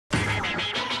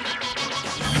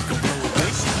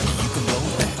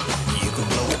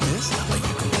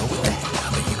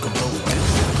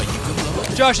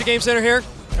Josh at GameCenter here,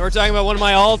 and we're talking about one of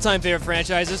my all-time favorite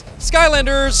franchises,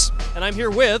 Skylanders, and I'm here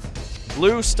with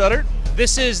Lou Studdert.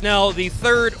 This is now the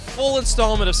third full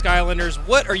installment of Skylanders.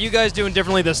 What are you guys doing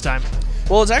differently this time?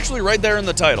 Well, it's actually right there in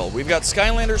the title. We've got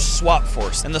Skylanders Swap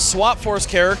Force, and the Swap Force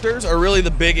characters are really the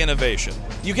big innovation.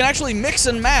 You can actually mix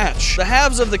and match the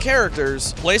halves of the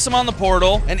characters, place them on the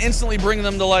portal, and instantly bring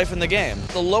them to life in the game.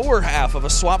 The lower half of a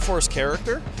Swap Force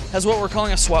character has what we're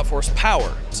calling a Swap Force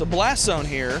power. So Blast Zone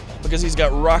here, because he's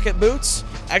got rocket boots,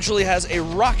 actually has a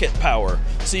rocket power.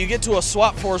 So you get to a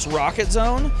Swap Force rocket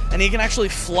zone, and he can actually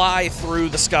fly through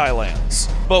the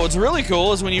Skylands. But what's really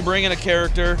cool is when you bring in a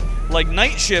character like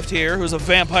Night Shift here, who's a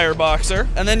vampire boxer,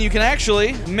 and then you can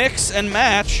actually mix and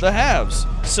match the halves.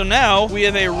 So now we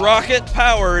have a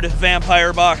rocket-powered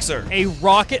vampire boxer. A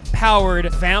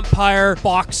rocket-powered vampire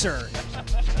boxer.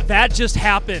 That just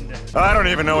happened. I don't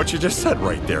even know what you just said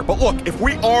right there. But look, if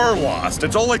we are lost,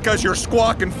 it's only because your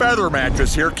squawk and feather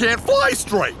mattress here can't fly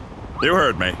straight. You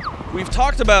heard me. We've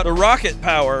talked about the rocket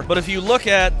power, but if you look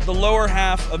at the lower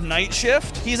half of Night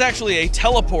Shift, he's actually a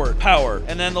teleport power.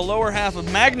 And then the lower half of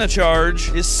Magna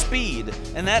Charge is speed,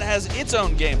 and that has its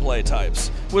own gameplay types.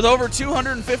 With over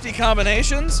 250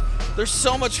 combinations, there's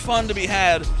so much fun to be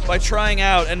had by trying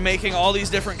out and making all these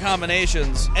different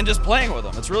combinations and just playing with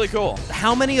them. It's really cool.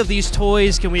 How many of these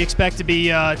toys can we expect to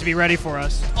be ready for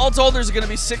us? All told, there's going to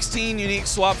be 16 unique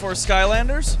Swap Force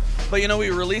Skylanders, but you know, we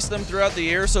release them throughout the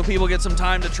year so people get some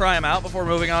time to try them out before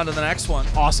moving on to the next one.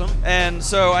 Awesome. And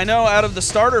so I know out of the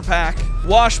starter pack,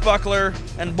 Washbuckler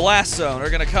and Blast Zone are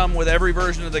going to come with every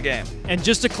version of the game. And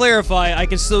just to clarify, I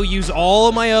can still use all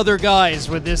of my other guys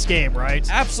with this game, right?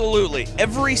 Absolutely.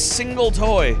 Every single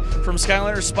toy from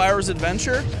Skylanders Spyro's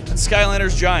Adventure and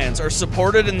Skylanders Giants are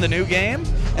supported in the new game,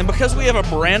 and because we have a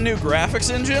brand new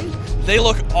graphics engine, they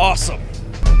look awesome.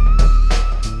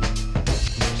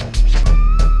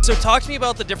 So talk to me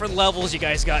about the different levels you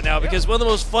guys got now, because one of the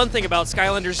most fun thing about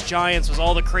Skylanders Giants was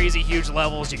all the crazy huge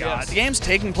levels you got. Yes. The game's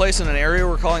taking place in an area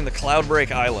we're calling the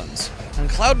Cloudbreak Islands. And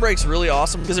Cloudbreak's really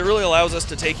awesome because it really allows us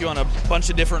to take you on a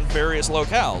bunch of different various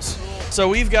locales. So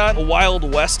we've got a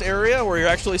Wild West area where you're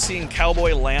actually seeing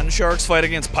cowboy land sharks fight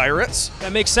against pirates.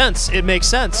 That makes sense. It makes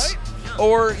sense. Right?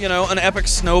 Or, you know, an epic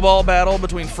snowball battle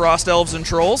between frost elves and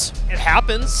trolls. It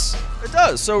happens. It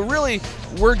does. So really,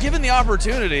 we're given the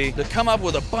opportunity to come up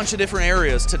with a bunch of different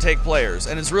areas to take players,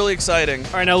 and it's really exciting.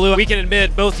 All right, now Lou, we can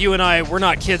admit, both you and I, we're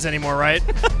not kids anymore, right?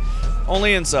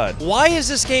 Only inside. Why is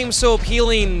this game so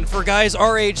appealing for guys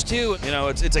our age too? You know,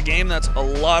 it's a game that's a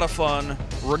lot of fun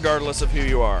regardless of who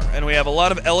you are. And we have a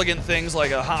lot of elegant things like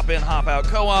a hop-in, hop-out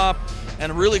co-op,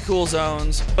 and really cool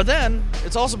zones. But then,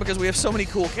 it's also because we have so many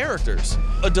cool characters.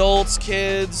 Adults,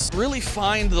 kids, really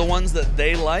find the ones that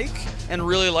they like and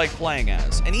really like playing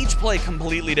as. And each play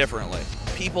completely differently.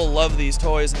 People love these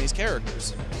toys and these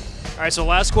characters. All right, so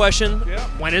last question. Yeah.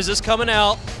 When is this coming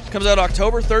out? Comes out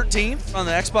October 13th on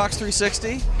the Xbox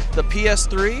 360, the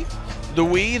PS3, the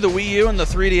Wii, the Wii U, and the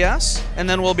 3DS. And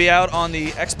then we'll be out on the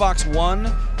Xbox One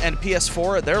and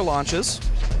PS4 at their launches.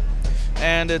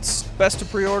 And it's best to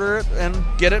pre-order it and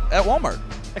get it at Walmart.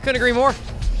 I couldn't agree more.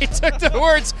 He took the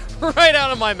words right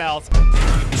out of my mouth.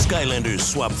 Skylanders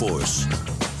Swap Force.